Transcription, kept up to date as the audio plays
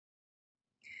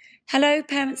Hello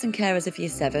parents and carers of Year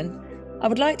 7. I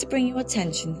would like to bring your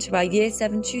attention to our Year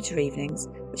 7 tutor evenings,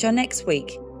 which are next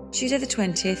week, Tuesday the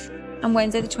 20th and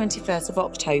Wednesday the 21st of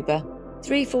October,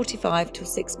 3:45 till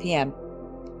 6 p.m.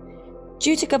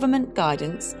 Due to government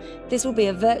guidance, this will be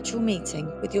a virtual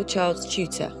meeting with your child's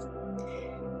tutor.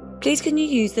 Please can you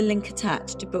use the link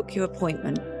attached to book your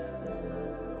appointment.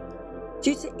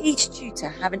 Due to each tutor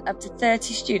having up to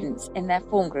 30 students in their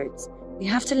form groups, we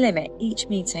have to limit each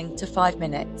meeting to 5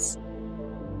 minutes.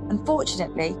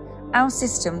 Unfortunately, our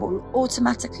system will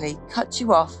automatically cut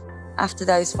you off after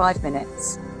those 5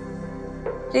 minutes.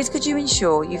 Please could you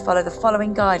ensure you follow the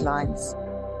following guidelines.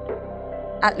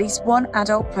 At least one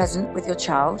adult present with your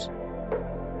child,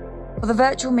 for the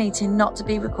virtual meeting not to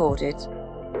be recorded,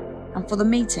 and for the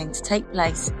meeting to take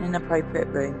place in an appropriate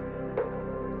room.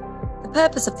 The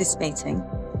purpose of this meeting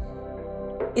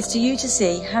is for you to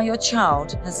see how your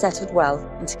child has settled well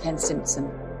into Stimpson.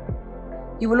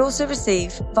 You will also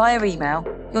receive via email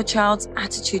your child's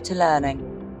attitude to learning.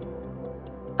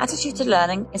 Attitude to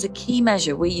learning is a key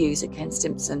measure we use at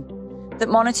Stimpson that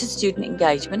monitors student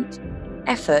engagement,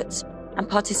 effort and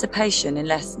participation in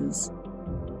lessons.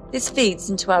 This feeds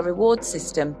into our reward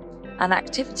system and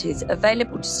activities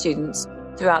available to students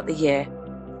throughout the year.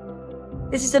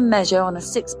 This is a measure on a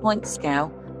 6-point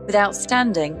scale, with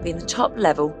outstanding being the top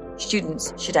level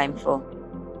students should aim for.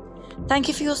 Thank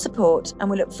you for your support and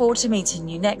we look forward to meeting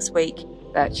you next week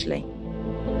virtually.